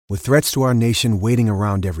With threats to our nation waiting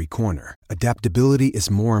around every corner, adaptability is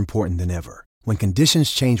more important than ever. When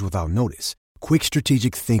conditions change without notice, quick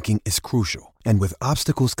strategic thinking is crucial. And with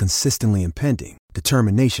obstacles consistently impending,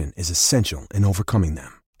 determination is essential in overcoming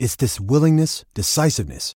them. It's this willingness,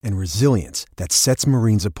 decisiveness, and resilience that sets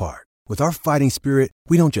Marines apart. With our fighting spirit,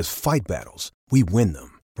 we don't just fight battles, we win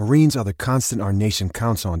them. Marines are the constant our nation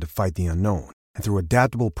counts on to fight the unknown. And through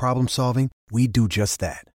adaptable problem solving, we do just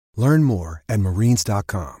that. Learn more at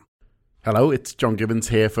marines.com. Hello, it's John Gibbons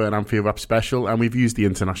here for an Anfield Wrap special, and we've used the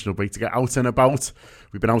international break to get out and about.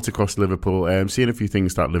 We've been out across Liverpool, seeing a few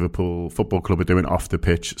things that Liverpool Football Club are doing off the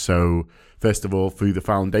pitch. So, first of all, through the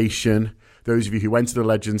foundation, those of you who went to the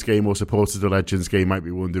Legends game or supported the Legends game might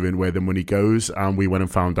be wondering where the money goes, and we went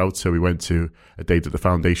and found out. So we went to a day that the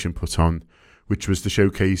foundation put on, which was to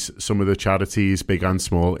showcase some of the charities, big and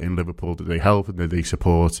small, in Liverpool that they help and that they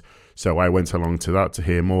support. So I went along to that to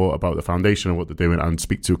hear more about the foundation and what they're doing and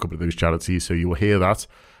speak to a couple of those charities, so you will hear that.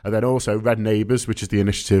 And then also Neighbours, which is the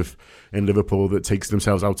initiative in Liverpool that takes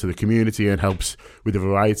themselves out to the community and helps with a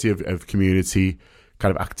variety of community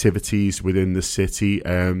kind of activities within the city.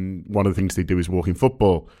 One of the things they do is walking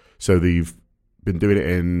football. So they've been doing it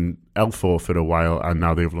in Elford for a while, and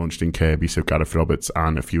now they've launched in Kirkby. So Gareth Roberts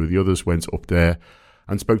and a few of the others went up there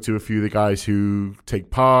and spoke to a few of the guys who take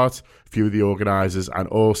part, a few of the organisers, and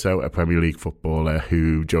also a Premier League footballer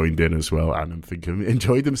who joined in as well, and I'm thinking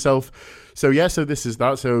enjoyed himself. So yeah, so this is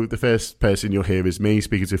that. So the first person you'll hear is me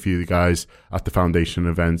speaking to a few of the guys at the foundation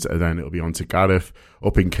event, and then it'll be on to Gareth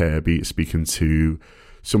up in Kirkby speaking to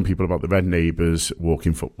some people about the Red Neighbours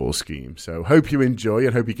walking football scheme. So hope you enjoy,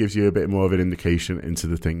 and hope it gives you a bit more of an indication into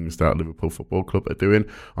the things that Liverpool Football Club are doing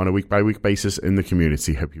on a week-by-week basis in the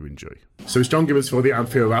community. Hope you enjoy. So it's John Gibbons for the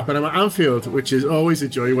Anfield Wrap, and I'm at Anfield, which is always a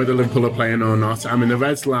joy whether Liverpool are playing or not. I'm in the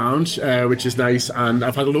Reds Lounge, which is nice, and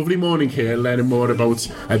I've had a lovely morning here learning more about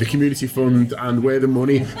the community fund and where the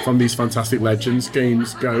money from these fantastic Legends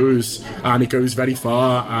games goes, and it goes very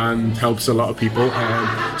far and helps a lot of people.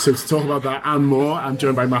 So to talk about that and more, I'm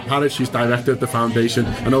joined by Matt Parrish, who's director of the foundation,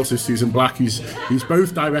 and also Susan Black, who's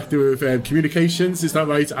both director of communications, is that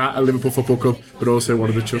right, at a Liverpool Football Club, but also one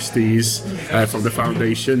of the trustees from the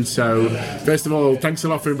foundation. So first of all, thanks a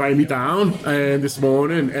lot for inviting me down this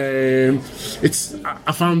morning.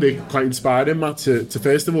 I found it quite inspiring, Matt, to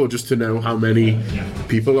first of all just to know how many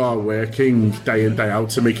people are working day in, day out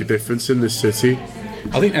to make a difference in this city.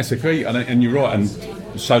 I think that's the key, and you're right, and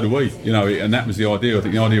so do we, and that was the idea. I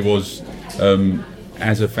think the idea was,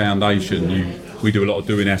 as a foundation, we do a lot of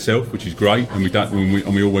doing ourselves, which is great,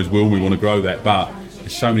 and we always will. We want to grow that, but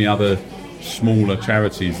there's so many other smaller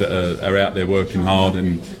charities that are out there working hard,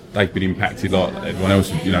 and they've been impacted like everyone else.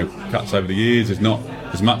 Cuts over the years. There's not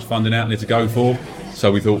as much funding out there to go for.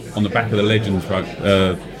 So we thought, on the back of the Legends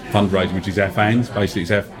fundraising, which is our fans, basically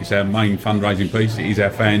it's our main fundraising piece. It is our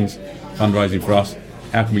fans fundraising for us.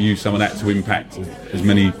 How can we use some of that to impact as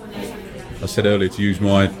many? I said earlier, to use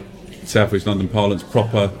my South East London parlance,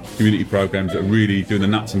 proper community programmes that are really doing the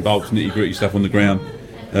nuts and bolts, nitty gritty stuff on the ground.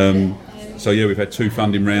 So yeah, we've had 2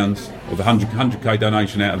 funding rounds of 100k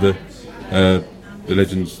donation out of the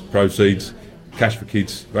Legends proceeds. Cash for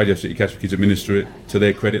Kids, Radio City Cash for Kids administer it. To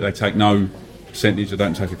their credit, they take no percentage, they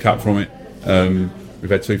don't take a cut from it. We've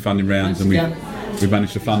had 2 funding rounds, and we've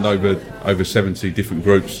managed to fund over 70 different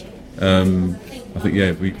groups. I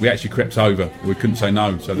think, we actually crept over. We couldn't say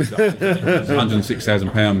no. So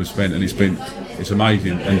 £106,000 was spent, and it's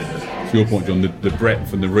amazing. And to your point, John, the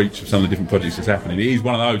breadth and the reach of some of the different projects that's happening. It is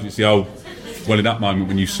one of those. It's the old welling up moment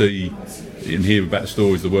when you see and hear about the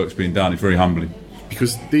stories, the work's being done. It's very humbling.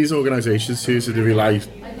 Because these organisations seem to rely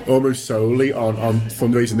almost solely on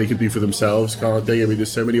fundraising they can do for themselves, can't they? I mean,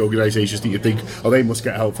 there's so many organisations that you think, they must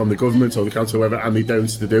get help from the government or the council or whatever, and they don't.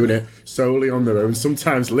 They're doing it solely on their own,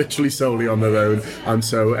 sometimes literally solely on their own, and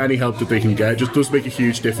so any help that they can get just does make a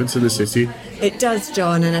huge difference in the city. It does,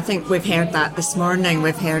 John, and I think we've heard that this morning.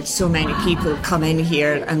 We've heard so many people come in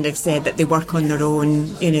here and they've said that they work on their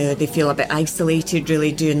own, they feel a bit isolated,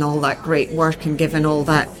 really doing all that great work and giving all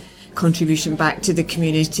that contribution back to the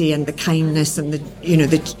community and the kindness and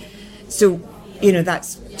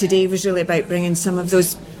that's today was really about bringing some of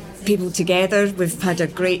those people together. We've had a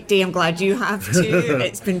great day. I'm glad you have too.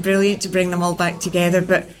 It's been brilliant to bring them all back together,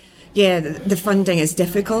 but the funding is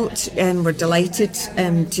difficult, and we're delighted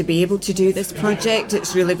to be able to do this project.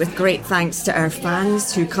 It's really with great thanks to our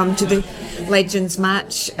fans who come to the Legends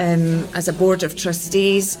match. As a board of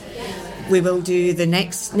trustees, we will do the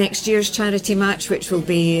next year's charity match, which will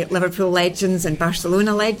be Liverpool Legends and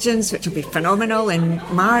Barcelona Legends, which will be phenomenal in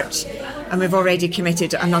March. And we've already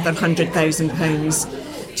committed another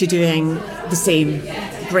 £100,000 to doing the same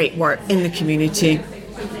great work in the community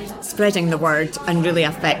spreading the word and really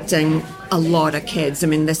affecting a lot of kids. I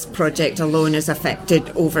mean, this project alone has affected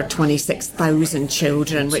over 26,000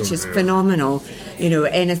 children, which is phenomenal. You know,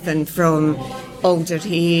 anything from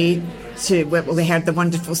Alderhay to, we heard the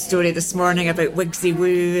wonderful story this morning about Wigsy Woo,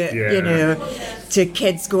 you know, to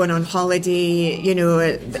kids going on holiday, you know,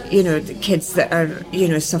 the kids that are, you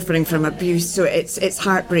know, suffering from abuse. So it's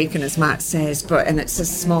heartbreaking, as Matt says, and it's a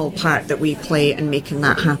small part that we play in making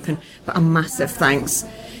that happen. But a massive thanks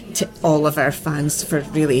to all of our fans for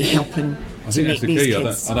really helping to make these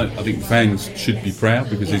kids. I think fans should be proud,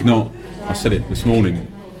 because there's not, I said it this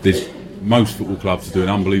morning, most football clubs are doing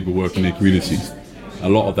unbelievable work in their communities. A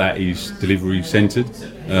lot of that is delivery centred,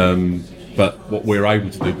 but what we're able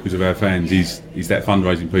to do because of our fans is that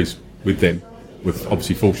fundraising piece with them. We're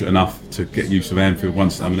obviously fortunate enough to get use of Anfield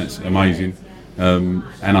once. I mean, that's amazing, and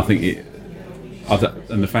I think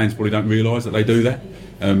and the fans probably don't realise that they do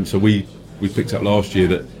that. So we picked up last year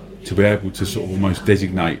that to be able to sort of almost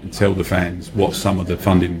designate and tell the fans what some of the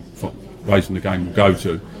funding raised from the game will go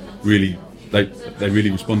to. Really, they really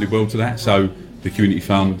responded well to that. So the community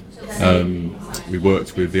fund. We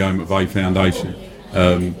worked with the Home McVeigh Foundation.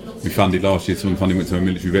 We funded last year, some funding went to a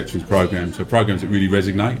military veterans programme, so programmes that really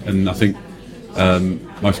resonate. And I think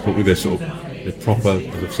most importantly, they're proper,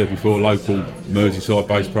 as I've said before, local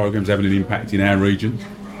Merseyside-based programmes having an impact in our region.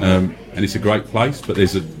 And it's a great place, but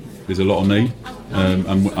there's a lot of need, and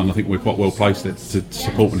I think we're quite well placed to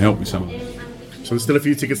support and help with some of them. So there's still a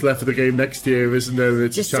few tickets left for the game next year, isn't there?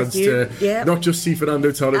 It's just a chance to not just see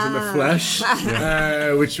Fernando Torres in the flesh,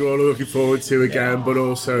 which we're all looking forward to again, but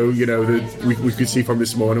also, you know, we could see from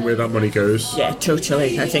this morning where that money goes. Yeah,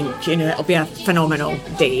 totally. I think, you know, it'll be a phenomenal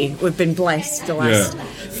day. We've been blessed the last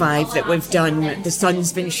 5 that we've done. The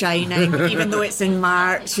sun's been shining, even though it's in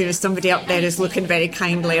March. You know, somebody up there is looking very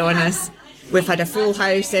kindly on us. We've had a full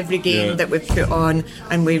house every game that we've put on,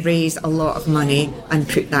 and we raise a lot of money and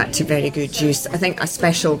put that to very good use. I think a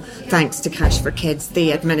special thanks to Cash for Kids.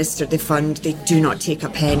 They administer the fund. They do not take a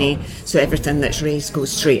penny, so everything that's raised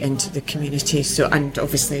goes straight into the community. So, and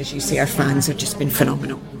obviously, as you say, our fans have just been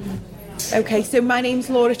phenomenal. Okay, so my name's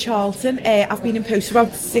Laura Charlton. I've been in post for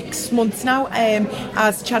about 6 months now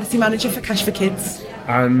as charity manager for Cash for Kids.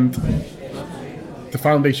 And the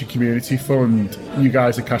Foundation Community Fund, you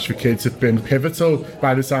guys at Cash for Kids have been pivotal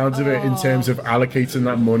by the sounds of it in terms of allocating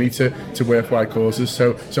that money to worthwhile causes.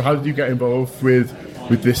 So how did you get involved with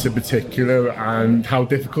this in particular, and how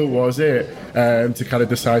difficult was it to kind of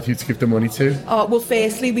decide who to give the money to? Well,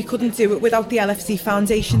 firstly, we couldn't do it without the LFC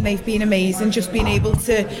Foundation. They've been amazing, just being able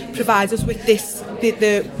to provide us with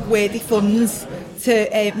the worthy funds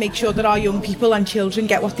to make sure that our young people and children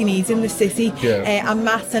get what they need in the city. And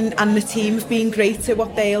Matt and the team have been great. So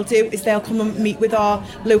what they'll do is they'll come and meet with our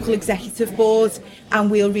local executive board,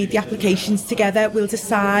 and we'll read the applications together. We'll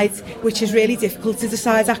decide, which is really difficult to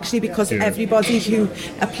decide actually, because everybody who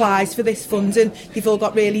applies for this funding, they've all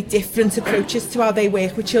got really different approaches to how they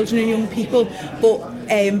work with children and young people, but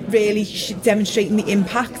really demonstrating the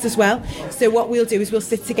impact as well. So what we'll do is we'll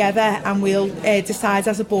sit together and we'll decide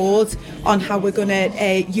as a board on how we're going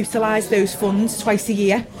to utilise those funds twice a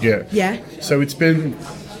year. So it's been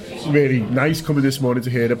really nice coming this morning to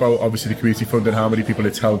hear about obviously the community fund and how many people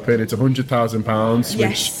it's helping. It's £100,000,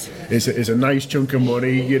 which is a nice chunk of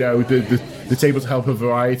money. You know, it's able to help a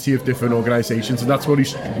variety of different organisations, and that's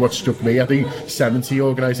what struck me. I think 70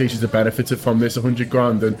 organisations have benefited from this 100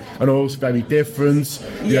 grand, and all very different.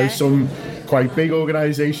 You know, some quite big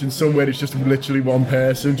organisations, somewhere it's just literally one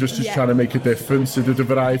person just trying to make a difference. So the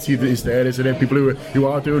variety that is there, isn't it? People who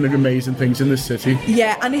are doing amazing things in the city.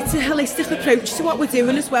 Yeah, and it's a holistic approach to what we're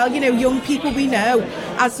doing as well. You know, young people, we know,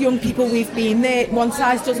 as young people we've been there, one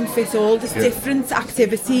size doesn't fit all. There's different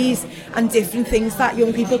activities and different things that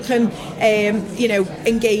young people can, you know,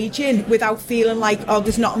 engage in without feeling like, oh,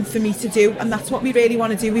 there's nothing for me to do. And that's what we really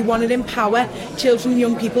want to do. We want to empower children and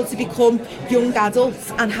young people to become young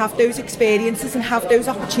adults and have those experiences and have those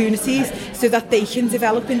opportunities so that they can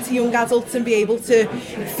develop into young adults and be able to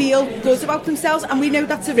feel good about themselves. And we know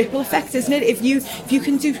that's a ripple effect, isn't it? If you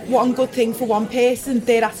can do one good thing for one person,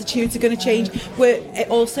 their attitudes are going to change. We're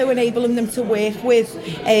also enabling them to work with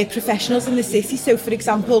professionals in the city. So for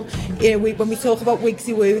example, you know, when we talk about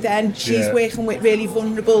Wigsy Woo, then she's working with really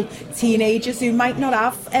vulnerable teenagers who might not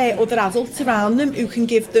have other adults around them who can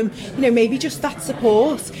give them, you know, maybe just that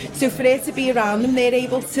support. So for her to be around them, they're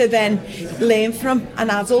able to then learn from an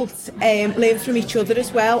adult, learn from each other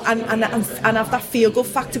as well, and have that feel-good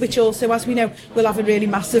factor, which also, as we know, will have a really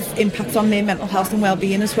massive impact on their mental health and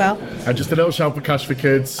well-being as well. And just a little shout for Cash for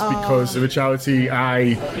Kids, because of a charity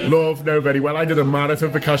I love, know very well. I did a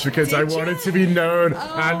marathon for Cash for Kids. I wanted to be known,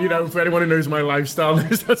 and, you know, for anyone who knows my lifestyle,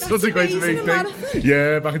 that's such a great big thing.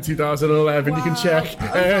 Yeah, back in 2011, you can check.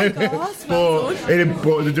 But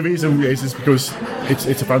the reason is because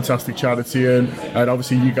it's a fantastic charity, and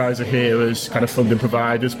obviously you guys are here as kind of funding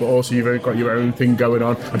providers, but also you've got your own thing going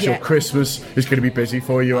on. I'm sure Christmas is going to be busy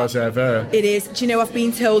for you as ever. It is. Do you know, I've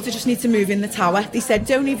been told I just need to move in the tower. They said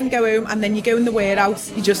don't even go home, and then you go in the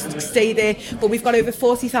warehouse, you just stay there. But we've got over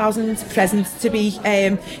 40,000 presents to be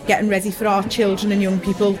getting ready for our children and young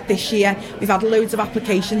people this year. We've had loads of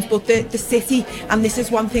applications, but the city, and this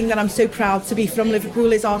is one thing that I'm so proud to be from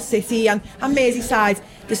Liverpool, is our city and Merseyside,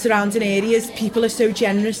 the surrounding areas. People are so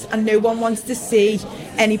generous, and no one wants to see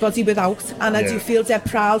anybody without. And I do feel dead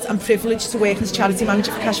proud and privileged to work as charity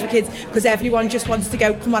manager for Cash for Kids, because everyone just wants to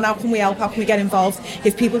go, come on, how can we help, how can we get involved?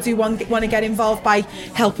 If people do want to get involved by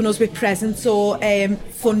helping us with presents or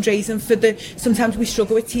fundraising for sometimes we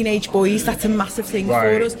struggle with teenage boys, that's a massive thing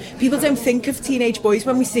for us. People don't think of teenage boys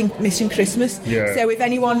when we sing Mission Christmas. So if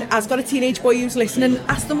anyone has got a teenage boy who's listening,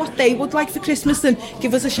 ask them what they would like for Christmas and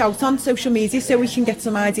give us a shout on social media so we can get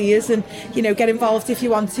some ideas, and, you know, get involved if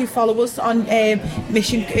you want to. Follow us on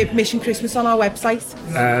Mission Christmas on our website.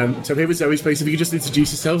 So here was Zoe's place. If you could just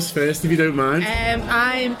introduce yourselves first, if you don't mind.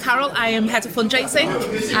 I'm Carol, I am Head of Fundraising.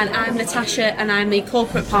 And I'm Natasha, and I'm the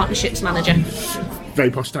Corporate Partnerships Manager. Very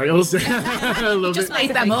posh titles. I love just it.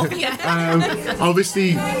 made them up, yeah.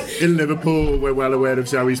 Obviously, in Liverpool, we're well aware of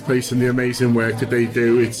Zoe's place and the amazing work that they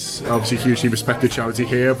do. It's obviously a hugely respected charity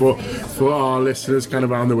here, but for our listeners kind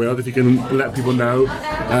of around the world, if you can let people know,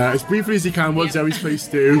 as briefly as you can, what Zoe's place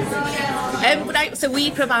do. So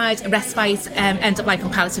we provide respite, end-of-life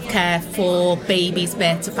and palliative care for babies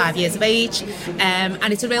birth to 5 years of age,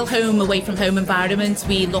 and it's a real home away from home environment.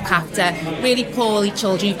 We look after really poorly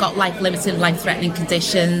children who've got life-limiting, life-threatening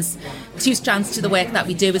conditions. Two strands to the work that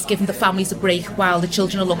we do is giving the families a break while the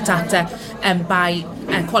children are looked after by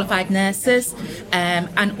qualified nurses,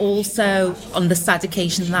 and also on the sad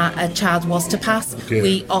occasion that a child was to pass,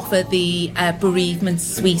 we offer the bereavement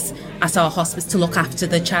suite at our hospice to look after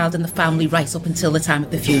the child and the family right up until the time of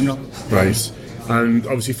the funeral. Right, and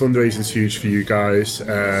obviously fundraising is huge for you guys.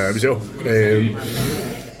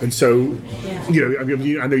 And so, you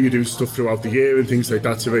know, I know you do stuff throughout the year and things like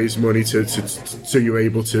that to raise money so you're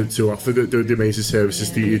able to offer the amazing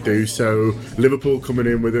services that you do. So Liverpool coming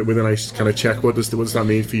in with a nice kind of check. What does that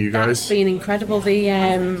mean for you guys? That's been incredible.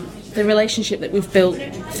 The relationship that we've built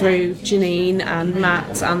through Janine and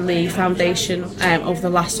Matt and the foundation over the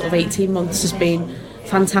last sort of 18 months has been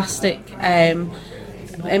fantastic. I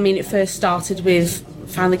mean, it first started with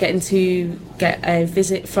finally getting to get a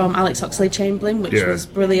visit from Alex Oxlade-Chamberlain, which was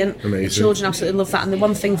brilliant. Amazing. The children absolutely love that, and the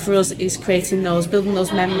one thing for us is building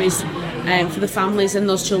those memories for the families and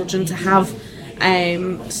those children to have.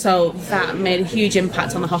 So that made a huge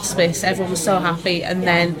impact on the hospice. Everyone was so happy, and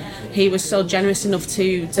then he was so generous enough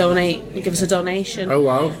to give us a donation. Oh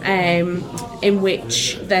wow! In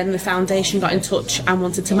which then the foundation got in touch and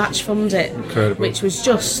wanted to match fund it. Incredible. Which was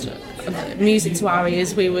just music to our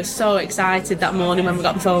ears. We were so excited that morning when we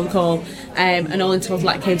got the phone call, and all in total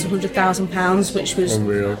that came to £100,000, which was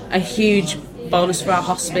unreal. A huge bonus for our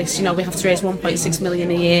hospice. You know, we have to raise 1.6 million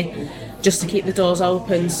a year just to keep the doors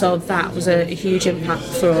open, so that was a huge impact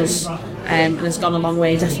for us, and has gone a long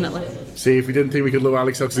way, definitely. See, if we didn't think we could love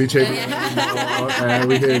Alex Oxlade-Chamberlain,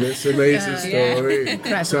 we heard this amazing story.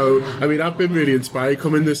 Yeah. So, I mean, I've been really inspired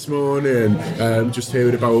coming this morning, just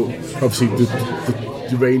hearing about, obviously,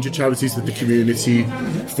 the range of charities that the community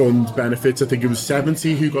fund benefits. I think it was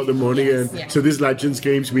 70 who got the money in. So there's Legends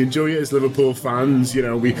games. We enjoy it as Liverpool fans. You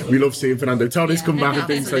know, we love seeing Fernando Torres come back and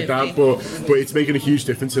things like that. But it's making a huge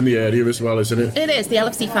difference in the area as well, isn't it? It is. The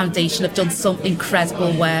LFC Foundation have done some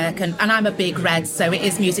incredible work, and I'm a big Red, so it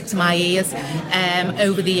is music to my ears.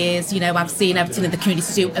 Over the years, you know, I've seen Everton in the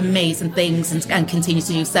community do amazing things and continue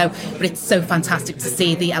to do so. But it's so fantastic to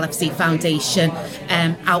see the LFC Foundation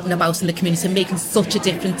out and about in the community, making such a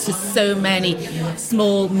difference to so many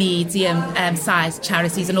small, medium-sized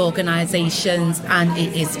charities and organisations, and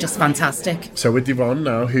it is just fantastic. So with Yvonne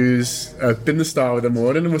now, who's been the star of the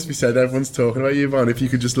morning, it must be said, everyone's talking about you, Yvonne. If you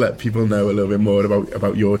could just let people know a little bit more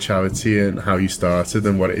about your charity and how you started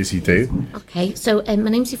and what it is you do. Okay, so my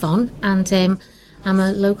name's Yvonne, and I'm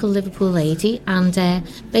a local Liverpool lady, and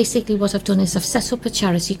basically what I've done is I've set up a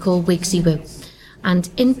charity called Wigsy Woo.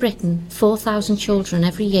 And in Britain, 4,000 children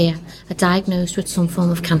every year are diagnosed with some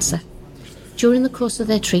form of cancer. during the course of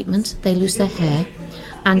their treatment, they lose their hair.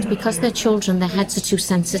 And because they're children, their heads are too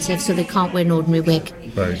sensitive, so they can't wear an ordinary wig.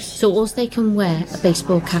 Right. So all they can wear are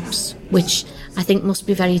baseball caps, which I think must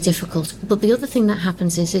be very difficult. But the other thing that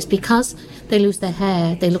happens is because they lose their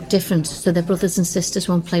hair, they look different, so their brothers and sisters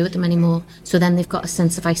won't play with them anymore. So then they've got a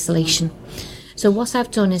sense of isolation. So what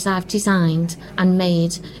I've done is I've designed and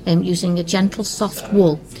made, using a gentle, soft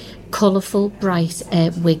wool, colourful, bright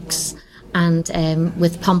wigs, and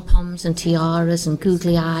with pom-poms and tiaras and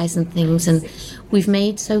googly eyes and things, and we've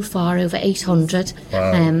made so far over 800.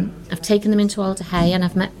 Wow. I've taken them into Alder Hey, and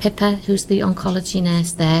I've met Pippa, who's the oncology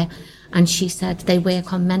nurse there, and she said they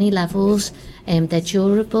work on many levels. They're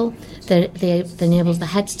durable, they enable the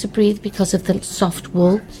heads to breathe because of the soft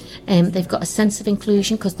wool. They've got a sense of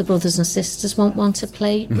inclusion because the brothers and sisters won't want to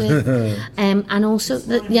play with. And also,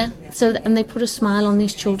 and they put a smile on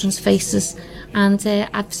these children's faces. And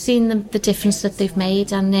I've seen the difference that they've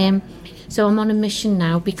made. And so I'm on a mission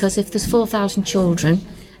now, because if there's 4,000 children,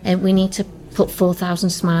 we need to put 4,000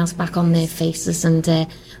 smiles back on their faces. And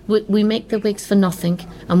we make the wigs for nothing,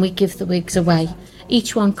 and we give the wigs away.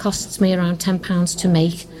 Each one costs me around £10 to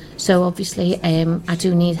make. So obviously I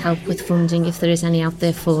do need help with funding if there is any out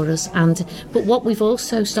there for us. But what we've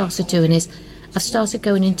also started doing is I've started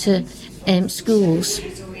going into schools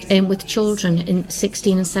with children in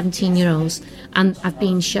 16 and 17-year-olds, and I've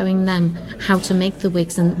been showing them how to make the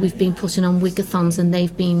wigs, and we've been putting on wigathons and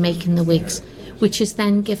they've been making the wigs, which has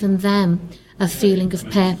then given them a feeling of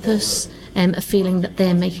purpose, a feeling that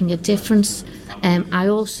they're making a difference. I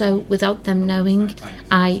also, without them knowing,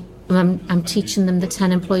 I'm teaching them the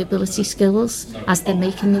 10 employability skills as they're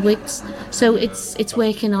making the wigs. So it's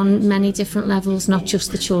working on many different levels, not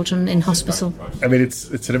just the children in hospital. I mean,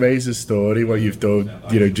 it's an amazing story what you've done,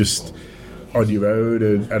 just on your own,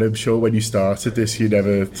 and I'm sure when you started this, you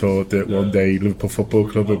never thought that one day Liverpool Football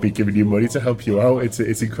Club would be giving you money to help you out.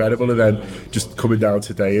 It's incredible, and then just coming down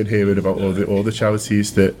today and hearing about all the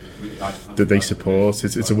charities that they support.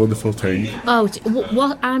 It's a wonderful thing.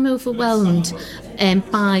 What I'm overwhelmed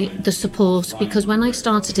by the support, because when I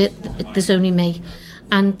started it, there's only me.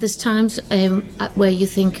 And there's times where you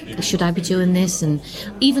think, should I be doing this? And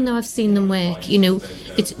even though I've seen them work,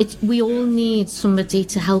 we all need somebody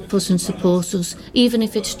to help us and support us, even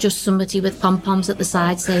if it's just somebody with pom-poms at the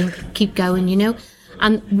side saying, keep going,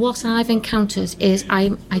 And what I've encountered is I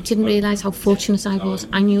didn't realise how fortunate I was.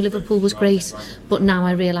 I knew Liverpool was great, but now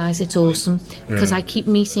I realise it's awesome, because I keep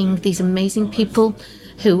meeting these amazing people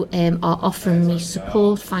who are offering me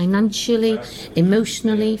support financially,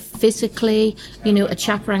 emotionally, physically. A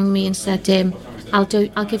chap rang me and said,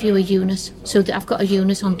 I'll give you a unit. So I've got a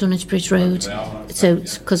unit on Dunwich Bridge Road, so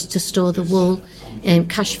because to store the wool.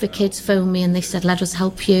 Cash for Kids phoned me and they said, let us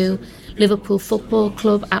help you. Liverpool Football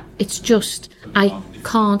Club. It's just, I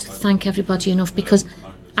can't thank everybody enough, because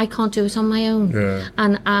I can't do it on my own. Yeah.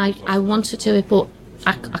 And I want to do it, but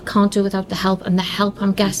I can't do it without the help. And the help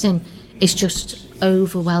I'm getting is just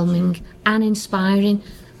overwhelming and inspiring.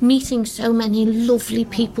 Meeting so many lovely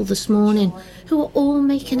people this morning who are all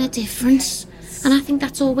making a difference, and I think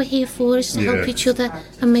that's all we're here for, is to help each other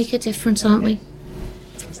and make a difference, aren't we?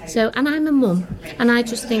 So, and I'm a mum, and I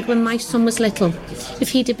just think when my son was little, if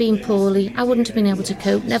he'd have been poorly, I wouldn't have been able to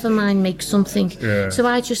cope, never mind make something. So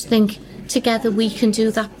I just think together we can do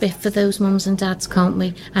that bit for those mums and dads, can't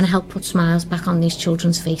we? And help put smiles back on these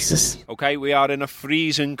children's faces. OK, we are in a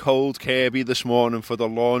freezing cold Kirby this morning for the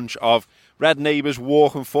launch of Red Neighbours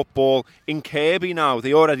Walking Football in Kirby now.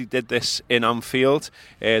 They already did this in Anfield.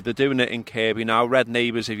 They're doing it in Kirby now. Red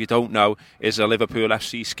Neighbours, if you don't know, is a Liverpool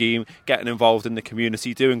FC scheme, getting involved in the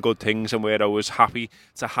community, doing good things, and we're always happy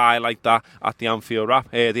to highlight that at the Anfield Wrap.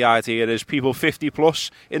 The idea is people 50 plus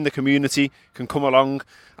in the community can come along,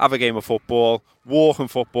 have a game of football, walking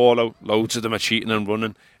football. Loads of them are cheating and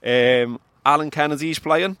running. Alan Kennedy's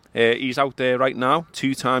playing. He's out there right now,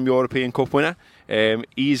 2-time European Cup winner.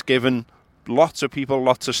 He's given lots of people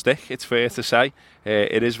lots of stick, it's fair to say.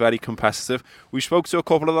 It is very competitive. We spoke to a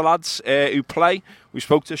couple of the lads who play. We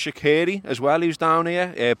spoke to Shaqiri as well, who's down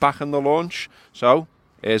here, back in the launch. So,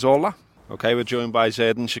 here's all that. OK, we're joined by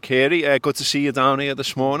Zaid and Shaqiri. Good to see you down here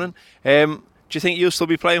this morning. Do you think you'll still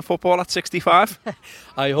be playing football at 65?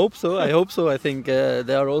 I hope so. I think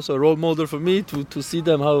they are also a role model for me to see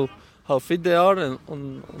them how fit they are and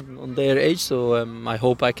on their age. So I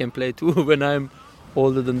hope I can play too when I'm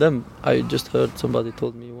older than them. I just heard somebody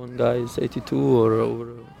told me one guy is 82 or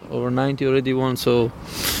over 90 already won. So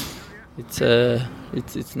it's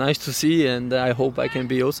it's nice to see, and I hope I can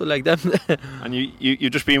be also like them. And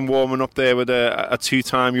you've just been warming up there with a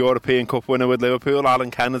two-time European Cup winner with Liverpool,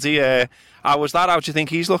 Alan Kennedy. How was that? How do you think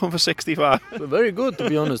he's looking for 65? Very good, to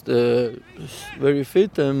be honest. Very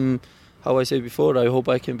fit. How I said before, I hope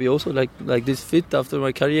I can be also like this fit after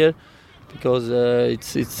my career, because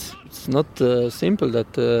it's not simple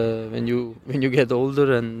that when you get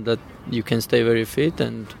older and that you can stay very fit,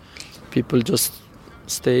 and people just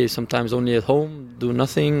stay sometimes only at home, do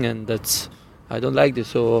nothing, and I don't like this.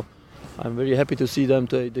 So I'm very happy to see them.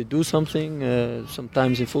 They do something.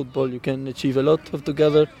 Sometimes in football you can achieve a lot of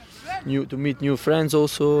together, to meet new friends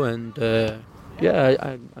also, and I'm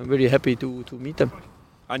very happy to meet them.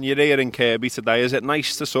 And you're here in Kirkby today. Is it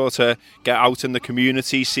nice to sort of get out in the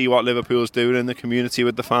community, see what Liverpool's doing in the community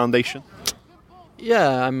with the foundation?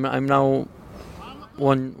 Yeah, I'm now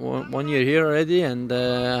one year here already, and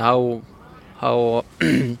how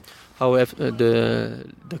the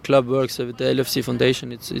club works with the LFC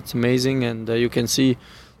Foundation, it's amazing, and you can see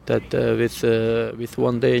that with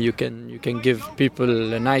one day you can give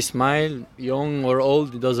people a nice smile, young or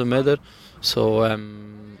old, it doesn't matter. So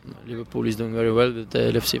Liverpool is doing very well with the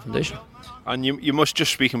LFC Foundation. And you must,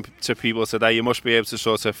 just speaking to people today, you must be able to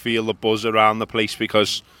sort of feel the buzz around the place,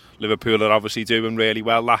 because Liverpool are obviously doing really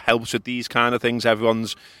well. That helps with these kind of things.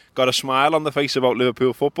 Everyone's got a smile on the face about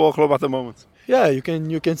Liverpool Football Club at the moment. Yeah, you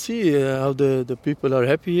can see how the people are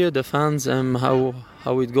happy here, the fans, and how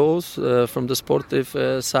it goes from the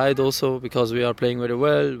sportive side also, because we are playing very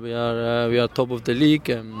well. We are top of the league.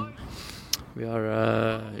 We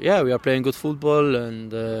are playing good football,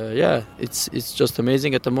 and it's just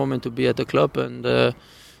amazing at the moment to be at the club, and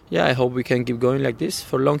I hope we can keep going like this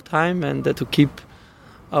for a long time, and to keep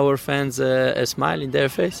our fans a smile in their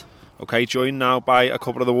face. Okay, joined now by a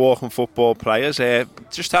couple of the Walking Football players.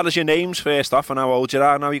 Just tell us your names first off and how old you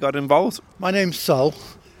are and how you got involved. My name's Sol.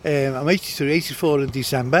 I'm 84 in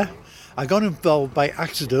December. I got involved by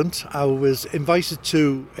accident. I was invited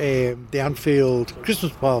to the Anfield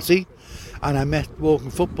Christmas party, and I met Walking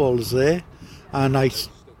footballers there, and I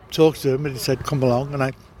talked to them, and he said, come along, and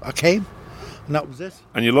I came, and that was it.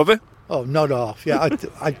 And you love it? Oh, not off. Yeah,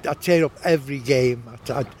 I tear up every game.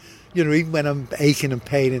 Even when I'm aching and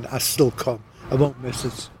paining, I still come. I won't miss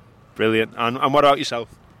it. Brilliant. And what about yourself?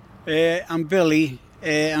 I'm Billy.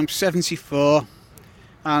 I'm 74,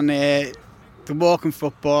 and the Walking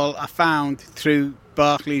football I found through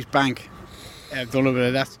Barclays Bank. I've done a bit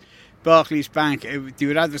of that. Barclays Bank, they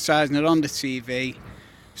were advertising it on the TV,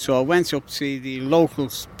 so I went up to the local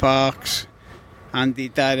parks, and they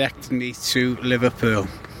directed me to Liverpool,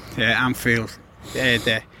 Anfield,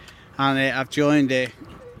 there. And I've joined it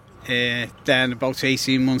then about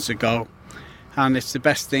 18 months ago, and it's the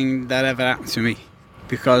best thing that ever happened to me,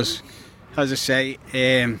 because, as I say,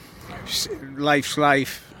 life's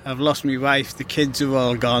life. I've lost my wife, the kids have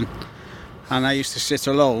all gone, and I used to sit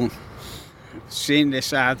alone, seeing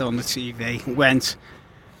this ad on the TV, went,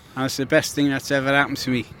 and it's the best thing that's ever happened to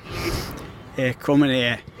me, coming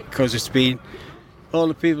here, because it's been, all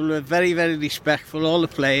the people were very, very respectful, all the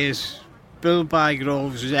players. Bill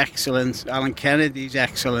Bygroves is excellent, Alan Kennedy's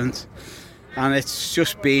excellent, and it's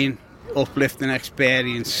just been uplifting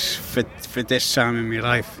experience for this time in my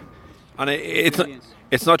life. And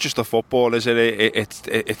it's not just the football, is it?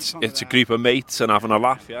 It's a group of mates and having a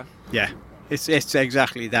laugh, yeah? Yeah, it's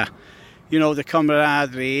exactly that. You know, the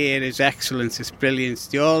camaraderie here is excellent, it's brilliant,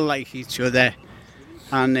 they all like each other,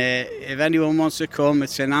 and if anyone wants to come,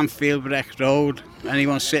 it's in Anfield Breck Road,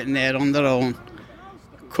 anyone sitting there on their own,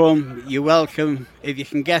 come, you're welcome. If you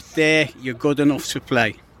can get there, you're good enough to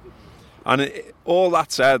play. And all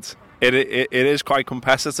that said, it is quite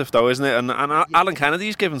competitive though, isn't it? And Alan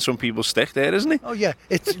Kennedy's giving some people stick there, isn't he? Oh yeah,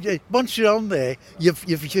 once you're on there, your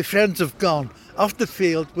friends have gone. Off the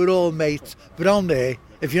field, we're all mates, but on there,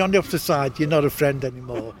 if you're on the opposite side, you're not a friend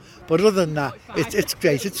anymore. But other than that, it's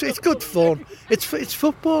great. It's good fun. It's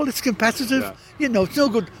football. It's competitive. Yeah. You know, it's no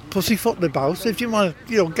good pussyfooting about. If you want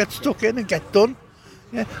to, get stuck in and get done.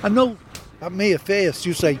 Yeah, I know. At me at first,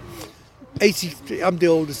 you say, 80. I'm the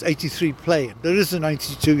oldest 83 playing. There is a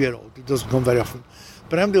 92-year-old. It doesn't come very often.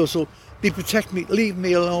 But I'm the also. They protect me. Leave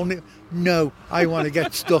me alone. No, I want to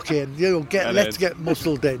get stuck in. Let's get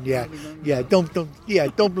muscled in. Yeah.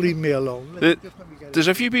 Don't leave me alone. There's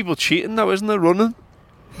a few people cheating though, isn't there? Running.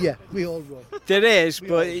 Yeah, we all run. There is,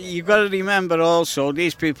 but you've got to remember also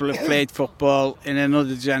these people have played football in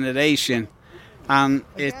another generation, and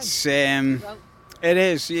it's it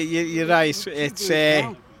is. You're right. It's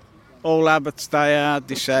old habits die hard,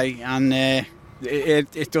 they say, and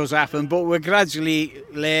it does happen. But we're gradually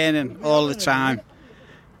learning all the time.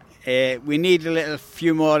 we need a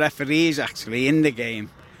few more referees actually in the game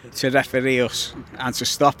to referee us and to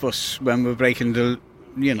stop us when we're breaking the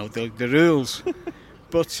rules.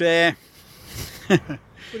 But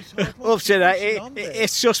up to that,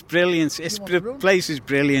 it's just brilliant. The place is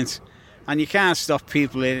brilliant, and you can't stop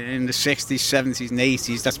people in the 60s, 70s, and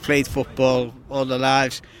 80s that's played football all their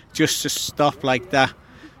lives just to stop like that.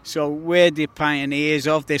 So we're the pioneers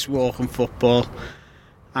of this walking football,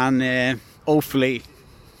 and hopefully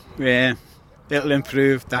it'll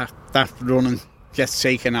improve that running gets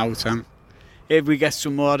taken out, and if we get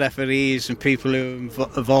some more referees and people who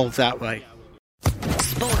evolve that way.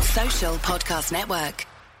 Sports Social Podcast Network.